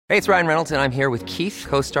Hey, it's Ryan Reynolds, and I'm here with Keith,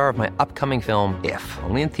 co-star of my upcoming film, If,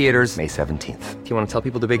 only in theaters May 17th. Do you want to tell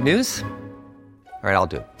people the big news? All right, I'll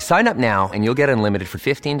do it. Sign up now and you'll get unlimited for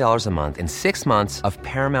 $15 a month and 6 months of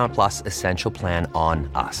Paramount Plus Essential Plan on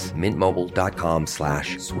us.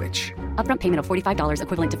 MintMobile.com/switch. Upfront payment of $45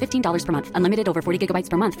 equivalent to $15 per month. Unlimited over 40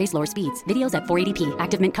 gigabytes per month. Face lower speeds. Videos at 480p.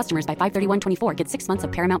 Active Mint customers by 531.24 get 6 months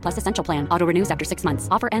of Paramount Plus Essential Plan. Auto renews after 6 months.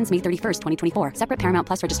 Offer ends May 31st, 2024. Separate Paramount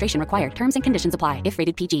Plus registration required. Terms and conditions apply if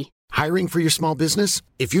rated PG. Hiring for your small business?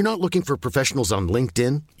 If you're not looking for professionals on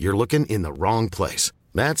LinkedIn, you're looking in the wrong place.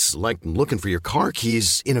 That's like looking for your car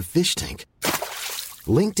keys in a fish tank.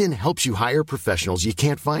 LinkedIn helps you hire professionals you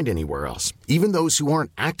can't find anywhere else, even those who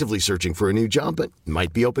aren't actively searching for a new job but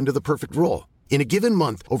might be open to the perfect role. In a given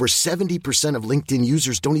month, over 70% of LinkedIn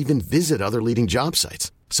users don't even visit other leading job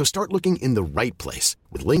sites. So start looking in the right place.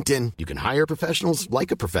 With LinkedIn, you can hire professionals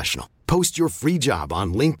like a professional. Post your free job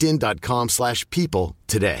on linkedin.com/people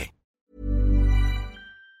today.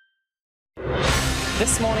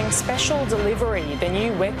 This morning's special delivery, the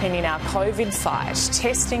new weapon in our COVID fight.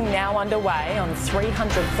 Testing now underway on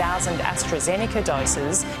 300,000 AstraZeneca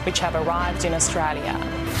doses which have arrived in Australia.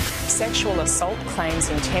 Sexual assault claims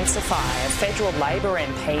intensify. A federal Labor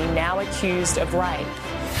MP now accused of rape.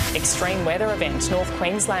 Extreme weather event. North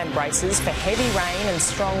Queensland braces for heavy rain and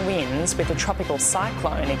strong winds with a tropical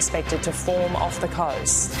cyclone expected to form off the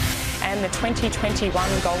coast. And the 2021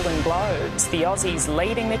 Golden Globes. The Aussies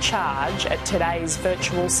leading the charge at today's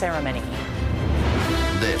virtual ceremony.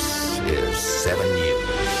 This is 7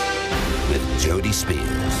 News with Jody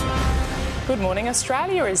Spears. Good morning.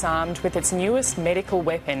 Australia is armed with its newest medical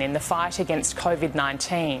weapon in the fight against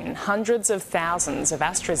COVID-19. Hundreds of thousands of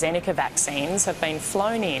AstraZeneca vaccines have been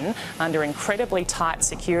flown in under incredibly tight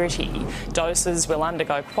security. Doses will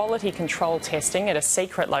undergo quality control testing at a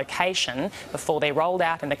secret location before they're rolled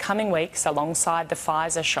out in the coming weeks alongside the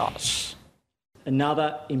Pfizer shot.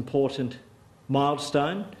 Another important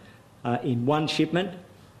milestone. In one shipment,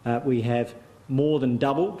 we have more than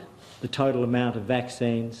doubled the total amount of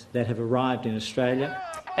vaccines that have arrived in Australia.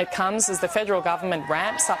 It comes as the federal government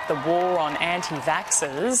ramps up the war on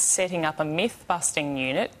anti-vaxxers, setting up a myth-busting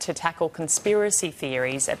unit to tackle conspiracy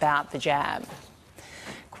theories about the jab.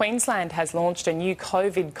 Queensland has launched a new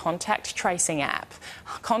COVID contact tracing app.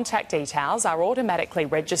 Contact details are automatically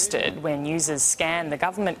registered when users scan the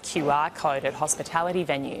government QR code at hospitality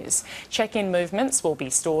venues. Check-in movements will be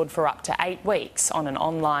stored for up to 8 weeks on an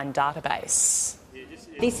online database.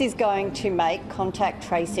 This is going to make contact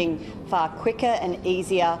tracing far quicker and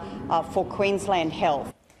easier for Queensland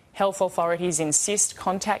Health. Health authorities insist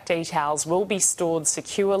contact details will be stored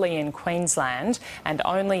securely in Queensland and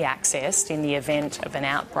only accessed in the event of an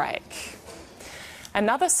outbreak.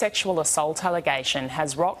 Another sexual assault allegation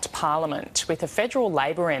has rocked Parliament, with a federal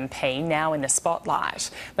Labor MP now in the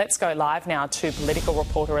spotlight. Let's go live now to political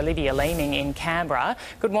reporter Olivia Leeming in Canberra.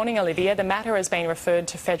 Good morning, Olivia. The matter has been referred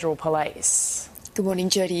to federal police. Good morning,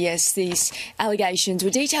 Jody. Yes, these allegations were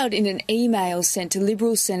detailed in an email sent to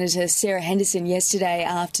Liberal Senator Sarah Henderson yesterday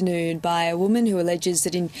afternoon by a woman who alleges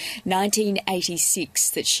that in 1986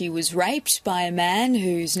 that she was raped by a man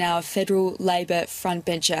who's now a federal Labor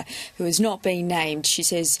frontbencher who has not been named. She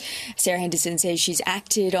says, Sarah Henderson says she's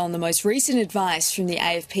acted on the most recent advice from the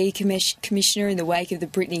AFP Commissioner in the wake of the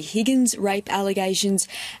Brittany Higgins rape allegations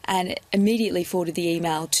and immediately forwarded the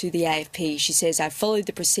email to the AFP. She says, I followed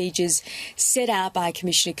the procedures set out by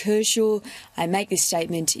Commissioner Kershaw. I make this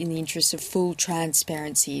statement in the interest of full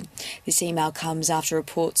transparency. This email comes after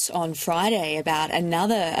reports on Friday about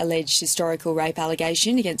another alleged historical rape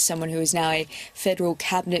allegation against someone who is now a federal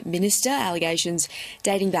cabinet minister, allegations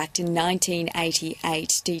dating back to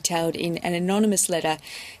 1988, detailed in an anonymous letter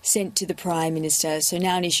sent to the Prime Minister. So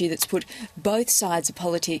now an issue that's put both sides of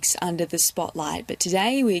politics under the spotlight. But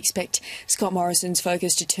today we expect Scott Morrison's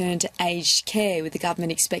focus to turn to aged care, with the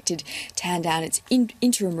government expected to hand down its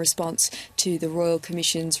interim response to the Royal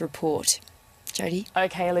Commission's report. Jody?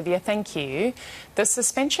 OK, Olivia, thank you. The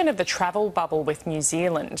suspension of the travel bubble with New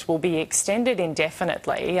Zealand will be extended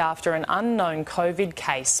indefinitely after an unknown COVID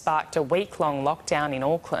case sparked a week-long lockdown in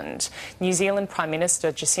Auckland. New Zealand Prime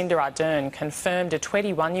Minister Jacinda Ardern confirmed a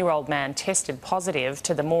 21-year-old man tested positive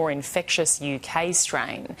to the more infectious UK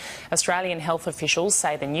strain. Australian health officials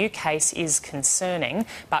say the new case is concerning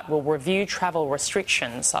but will review travel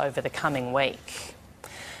restrictions over the coming week.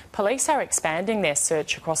 Police are expanding their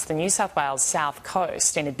search across the New South Wales south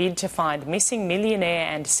coast in a bid to find missing millionaire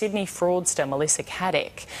and Sydney fraudster Melissa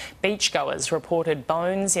Caddick. Beachgoers reported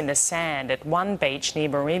bones in the sand at one beach near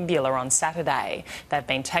Merimbula on Saturday. They've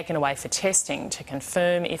been taken away for testing to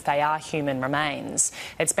confirm if they are human remains.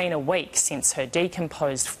 It's been a week since her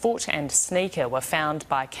decomposed foot and sneaker were found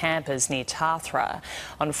by campers near Tathra.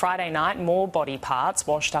 On Friday night, more body parts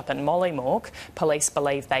washed up at Mollymook. Police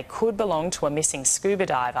believe they could belong to a missing scuba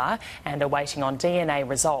diver and are waiting on DNA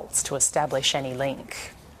results to establish any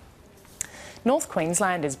link. North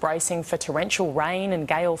Queensland is bracing for torrential rain and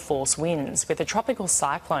gale-force winds, with a tropical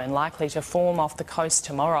cyclone likely to form off the coast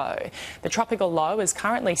tomorrow. The tropical low is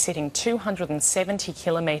currently sitting 270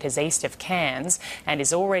 kilometres east of Cairns and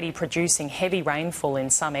is already producing heavy rainfall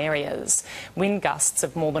in some areas. Wind gusts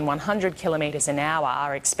of more than 100 kilometres an hour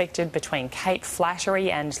are expected between Cape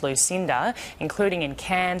Flattery and Lucinda, including in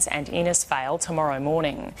Cairns and Innisfail tomorrow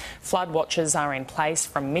morning. Flood watches are in place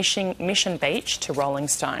from Mission Beach to Rolling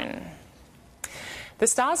Stone. The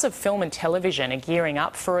stars of film and television are gearing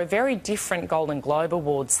up for a very different Golden Globe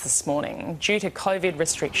Awards this morning. Due to COVID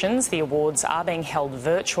restrictions, the awards are being held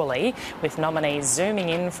virtually, with nominees zooming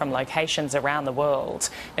in from locations around the world.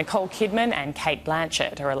 Nicole Kidman and Cate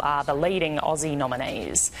Blanchett are the leading Aussie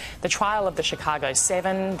nominees. The Trial of the Chicago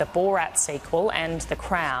 7, the Borat sequel and The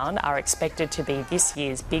Crown are expected to be this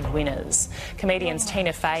year's big winners. Comedians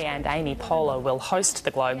Tina Fey and Amy Poehler will host the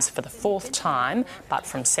Globes for the fourth time, but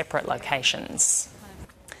from separate locations.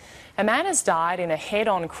 A man has died in a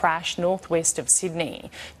head-on crash northwest of Sydney.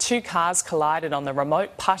 Two cars collided on the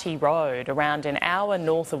remote Putty Road around an hour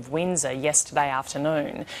north of Windsor yesterday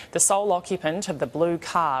afternoon. The sole occupant of the blue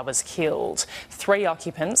car was killed. 3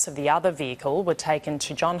 occupants of the other vehicle were taken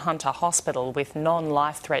to John Hunter Hospital with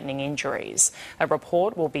non-life-threatening injuries. A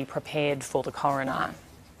report will be prepared for the coroner.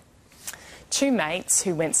 2 mates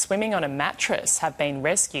who went swimming on a mattress have been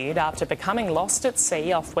rescued after becoming lost at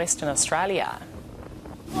sea off Western Australia.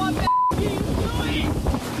 What the are you doing?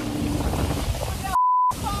 What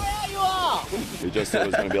the far out you are? We just thought it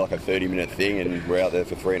was going to be like a 30-minute thing and we're out there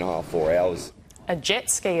for 3.5, 4 hours. A jet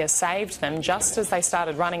skier saved them just as they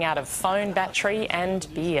started running out of phone battery and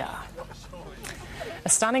beer. A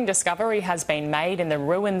stunning discovery has been made in the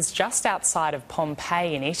ruins just outside of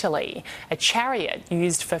Pompeii in Italy. A chariot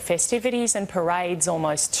used for festivities and parades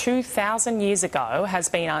almost 2,000 years ago has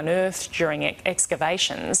been unearthed during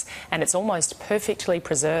excavations, and it's almost perfectly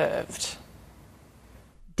preserved.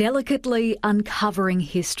 Delicately uncovering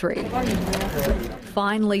history.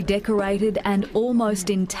 Finely decorated and almost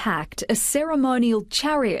intact, a ceremonial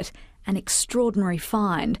chariot, an extraordinary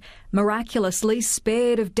find, miraculously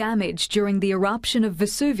spared of damage during the eruption of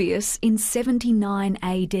Vesuvius in 79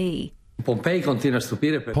 AD. Pompeii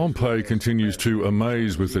continues to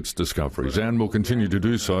amaze with its discoveries and will continue to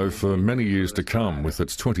do so for many years to come, with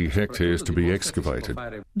its 20 hectares to be excavated.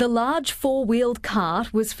 The large 4-wheeled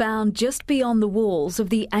cart was found just beyond the walls of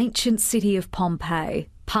the ancient city of Pompeii,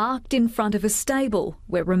 parked in front of a stable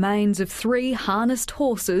where remains of 3 harnessed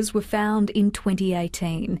horses were found in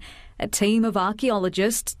 2018. A team of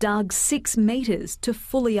archaeologists dug 6 metres to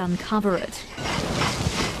fully uncover it.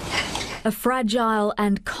 A fragile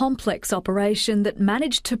and complex operation that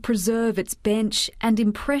managed to preserve its bench and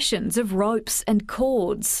impressions of ropes and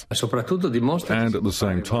cords. And at the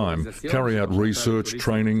same time, carry out research,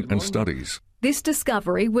 training and studies. This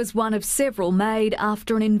discovery was one of several made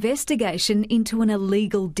after an investigation into an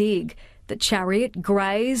illegal dig. The chariot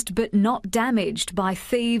grazed but not damaged by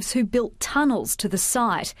thieves who built tunnels to the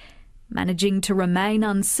site, managing to remain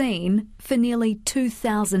unseen for nearly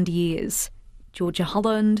 2,000 years. Georgia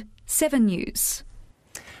Holland, 7 News.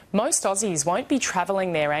 Most Aussies won't be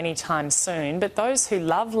travelling there anytime soon, but those who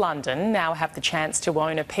love London now have the chance to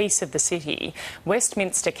own a piece of the city.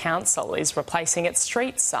 Westminster Council is replacing its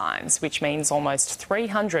street signs, which means almost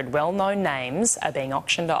 300 well-known names are being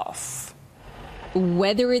auctioned off.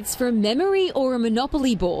 Whether it's from memory or a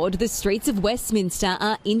Monopoly board, the streets of Westminster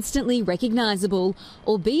are instantly recognisable,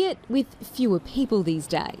 albeit with fewer people these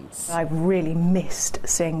days. I've really missed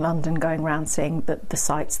seeing London, going around seeing the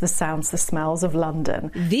sights, the sounds, the smells of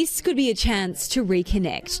London. This could be a chance to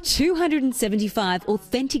reconnect. 275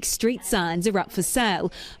 authentic street signs are up for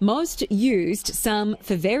sale. Most used, some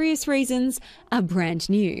for various reasons are brand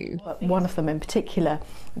new. One of them in particular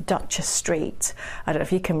Duchess Street. I don't know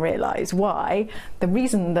if you can realise why. The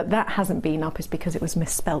reason that that hasn't been up is because it was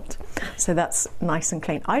misspelt. So that's nice and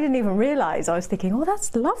clean. I didn't even realise. I was thinking, oh,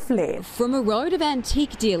 that's lovely. From a road of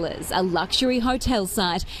antique dealers, a luxury hotel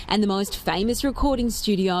site and the most famous recording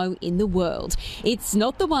studio in the world. It's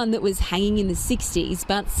not the one that was hanging in the 60s,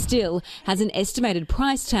 but still has an estimated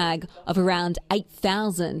price tag of around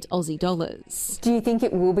 8,000 Aussie dollars. Do you think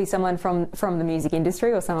it will be someone from the music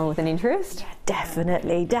industry or someone with an interest?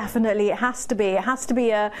 Definitely. It has to be. It has to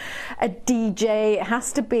be a DJ. It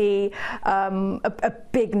has to be a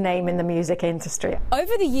big name in the music industry.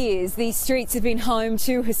 Over the years, these streets have been home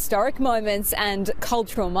to historic moments and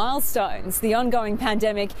cultural milestones. The ongoing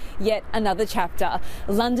pandemic, yet another chapter.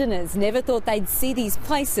 Londoners never thought they'd see these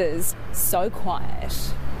places so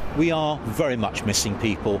quiet. We are very much missing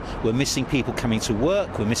people. We're missing people coming to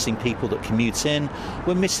work. We're missing people that commute in.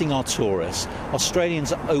 We're missing our tourists.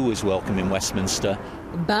 Australians are always welcome in Westminster.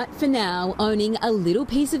 But for now, owning a little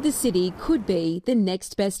piece of the city could be the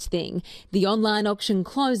next best thing. The online auction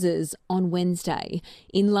closes on Wednesday.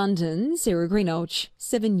 In London, Sarah Greenhalgh,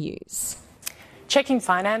 7 News. Checking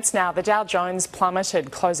finance now, the Dow Jones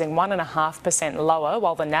plummeted, closing 1.5% lower,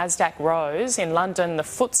 while the Nasdaq rose. In London, the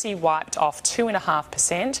FTSE wiped off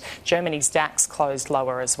 2.5%. Germany's DAX closed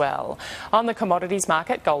lower as well. On the commodities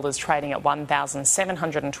market, gold is trading at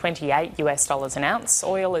 $1,728 an ounce.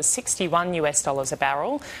 Oil is $61 a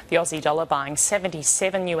barrel. The Aussie dollar buying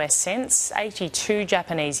 77 US cents, 82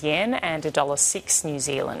 Japanese yen, and $1.06 New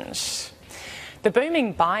Zealand. The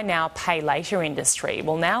booming buy now, pay later industry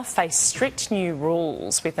will now face strict new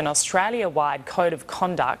rules with an Australia-wide code of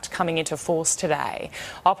conduct coming into force today.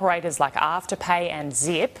 Operators like Afterpay and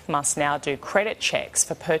Zip must now do credit checks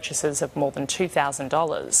for purchases of more than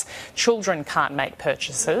 $2,000. Children can't make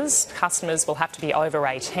purchases. Customers will have to be over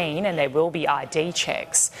 18 and there will be ID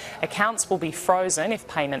checks. Accounts will be frozen if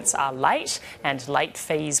payments are late and late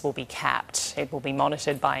fees will be capped. It will be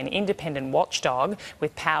monitored by an independent watchdog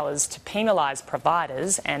with powers to penalise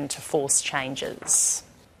providers and to force changes.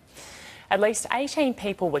 At least 18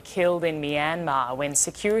 people were killed in Myanmar when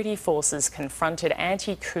security forces confronted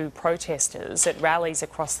anti-coup protesters at rallies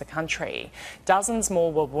across the country. Dozens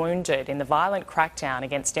more were wounded in the violent crackdown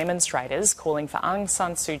against demonstrators calling for Aung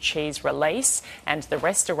San Suu Kyi's release and the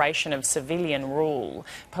restoration of civilian rule.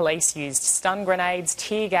 Police used stun grenades,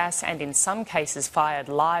 tear gas and in some cases fired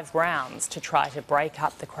live rounds to try to break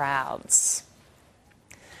up the crowds.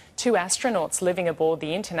 2 astronauts living aboard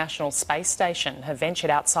the International Space Station have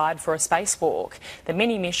ventured outside for a spacewalk. The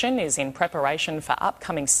mini mission is in preparation for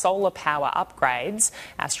upcoming solar power upgrades.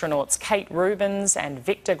 Astronauts Kate Rubins and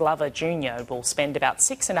Victor Glover Jr. will spend about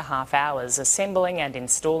 6.5 hours assembling and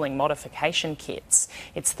installing modification kits.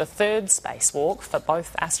 It's the 3rd spacewalk for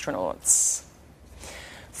both astronauts.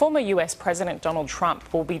 Former US President Donald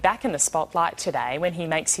Trump will be back in the spotlight today when he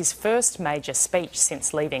makes his first major speech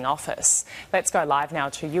since leaving office. Let's go live now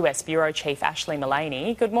to US Bureau Chief Ashley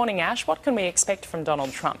Mullaney. Good morning, Ash. What can we expect from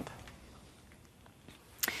Donald Trump?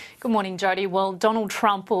 Good morning, Jodie. Well, Donald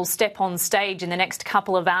Trump will step on stage in the next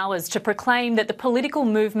couple of hours to proclaim that the political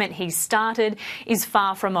movement he started is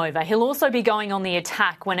far from over. He'll also be going on the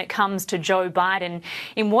attack when it comes to Joe Biden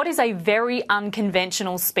in what is a very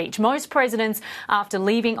unconventional speech. Most presidents, after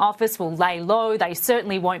leaving office, will lay low. They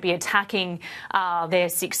certainly won't be attacking their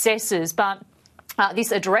successors, but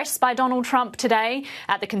this address by Donald Trump today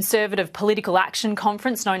at the Conservative Political Action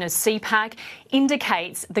Conference, known as CPAC,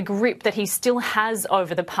 indicates the grip that he still has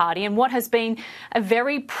over the party and what has been a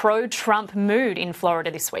very pro-Trump mood in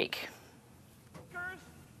Florida this week.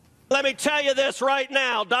 Let me tell you this right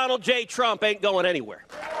now, Donald J. Trump ain't going anywhere.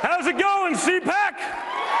 How's it going, CPAC?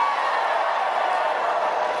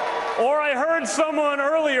 Or I heard someone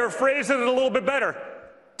earlier phrase it a little bit better,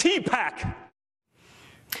 TPAC.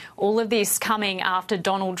 All of this coming after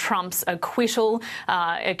Donald Trump's acquittal,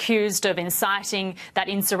 accused of inciting that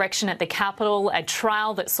insurrection at the Capitol, a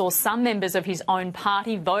trial that saw some members of his own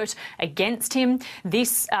party vote against him.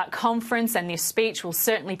 This conference and this speech will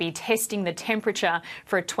certainly be testing the temperature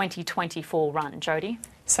for a 2024 run. Jodie?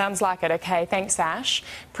 Sounds like it. OK, thanks, Ash.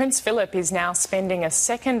 Prince Philip is now spending a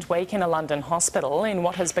 2nd week in a London hospital in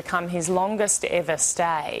what has become his longest ever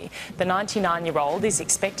stay. The 99-year-old is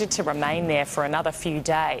expected to remain there for another few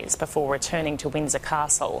days before returning to Windsor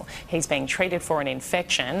Castle. He's being treated for an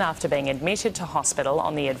infection after being admitted to hospital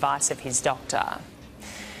on the advice of his doctor.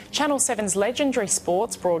 Channel 7's legendary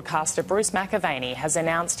sports broadcaster Bruce McAvaney has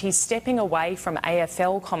announced he's stepping away from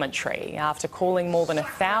AFL commentary after calling more than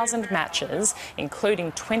 1,000 matches,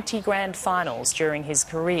 including 20 grand finals during his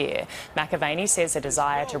career. McAvaney says a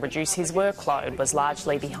desire to reduce his workload was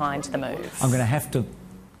largely behind the move. I'm going to have to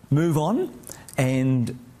move on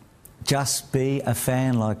and just be a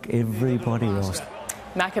fan like everybody else.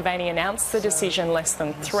 McAvaney announced the decision less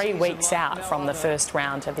than 3 weeks out from the first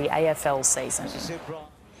round of the AFL season.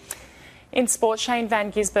 In sport, Shane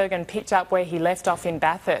Van Gisbergen picked up where he left off in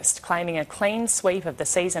Bathurst, claiming a clean sweep of the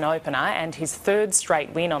season opener and his third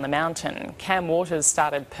straight win on the mountain. Cam Waters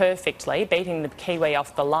started perfectly, beating the Kiwi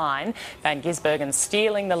off the line, Van Gisbergen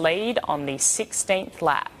stealing the lead on the 16th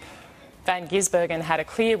lap. Van Gisbergen had a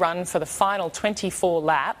clear run for the final 24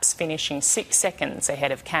 laps, finishing 6 seconds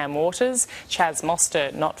ahead of Cam Waters, Chaz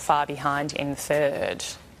Mostert not far behind in third.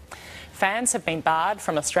 Fans have been barred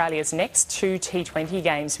from Australia's next 2 T20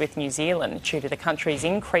 games with New Zealand due to the country's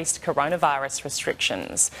increased coronavirus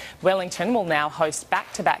restrictions. Wellington will now host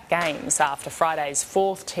back-to-back games after Friday's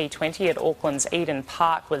 4th T20 at Auckland's Eden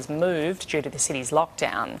Park was moved due to the city's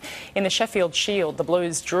lockdown. In the Sheffield Shield, the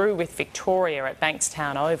Blues drew with Victoria at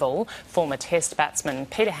Bankstown Oval. Former Test batsman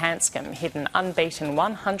Peter Handscomb hit an unbeaten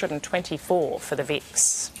 124 for the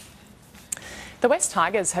Vicks. The West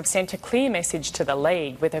Tigers have sent a clear message to the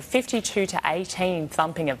league with a 52-18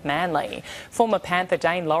 thumping of Manly. Former Panther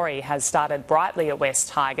Dane Laurie has started brightly at West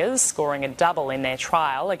Tigers, scoring a double in their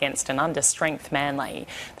trial against an under-strength Manly.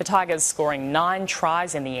 The Tigers scoring 9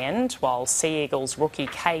 tries in the end, while Sea Eagles rookie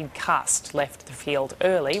Cade Cust left the field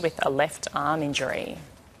early with a left arm injury.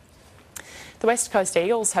 The West Coast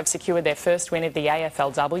Eagles have secured their first win of the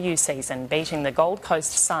AFLW season, beating the Gold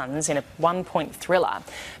Coast Suns in a 1-point thriller.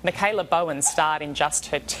 Michaela Bowen starred in just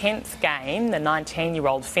her 10th game. The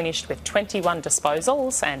 19-year-old finished with 21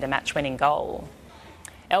 disposals and a match-winning goal.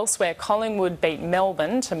 Elsewhere, Collingwood beat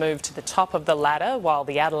Melbourne to move to the top of the ladder, while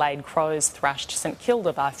the Adelaide Crows thrashed St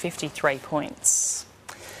Kilda by 53 points.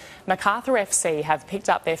 Macarthur FC have picked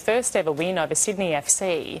up their first ever win over Sydney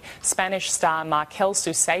FC. Spanish star Markel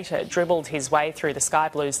Susaeta dribbled his way through the Sky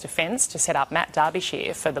Blues defence to set up Matt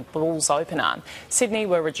Derbyshire for the Bulls opener. Sydney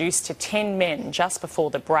were reduced to 10 men just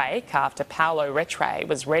before the break after Paulo Retre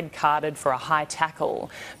was red-carded for a high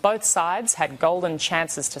tackle. Both sides had golden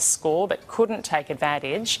chances to score but couldn't take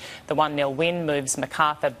advantage. The 1-0 win moves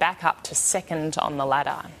Macarthur back up to second on the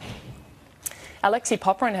ladder. Alexei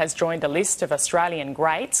Popyrin has joined a list of Australian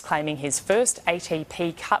greats, claiming his first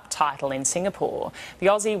ATP Cup title in Singapore. The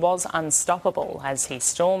Aussie was unstoppable as he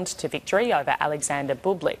stormed to victory over Alexander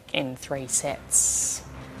Bublik in 3 sets.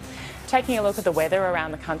 Taking a look at the weather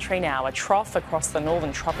around the country now, a trough across the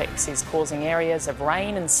northern tropics is causing areas of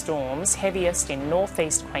rain and storms, heaviest in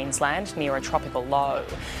northeast Queensland near a tropical low.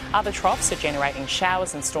 Other troughs are generating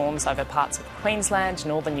showers and storms over parts of Queensland,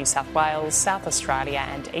 northern New South Wales, South Australia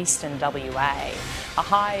and eastern WA. A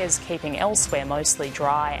high is keeping elsewhere mostly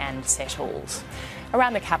dry and settled.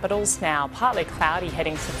 Around the capitals now, partly cloudy,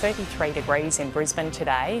 heading for 33 degrees in Brisbane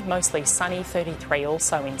today, mostly sunny, 33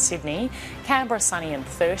 also in Sydney. Canberra sunny and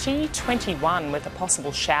 30, 21 with a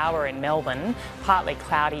possible shower in Melbourne, partly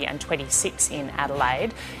cloudy and 26 in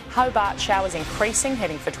Adelaide. Hobart showers increasing,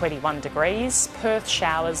 heading for 21 degrees. Perth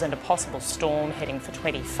showers and a possible storm, heading for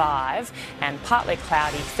 25, and partly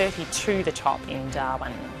cloudy, 32 the top in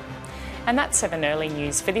Darwin. And that's 7 Early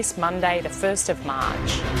News for this Monday, the 1st of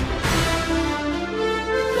March.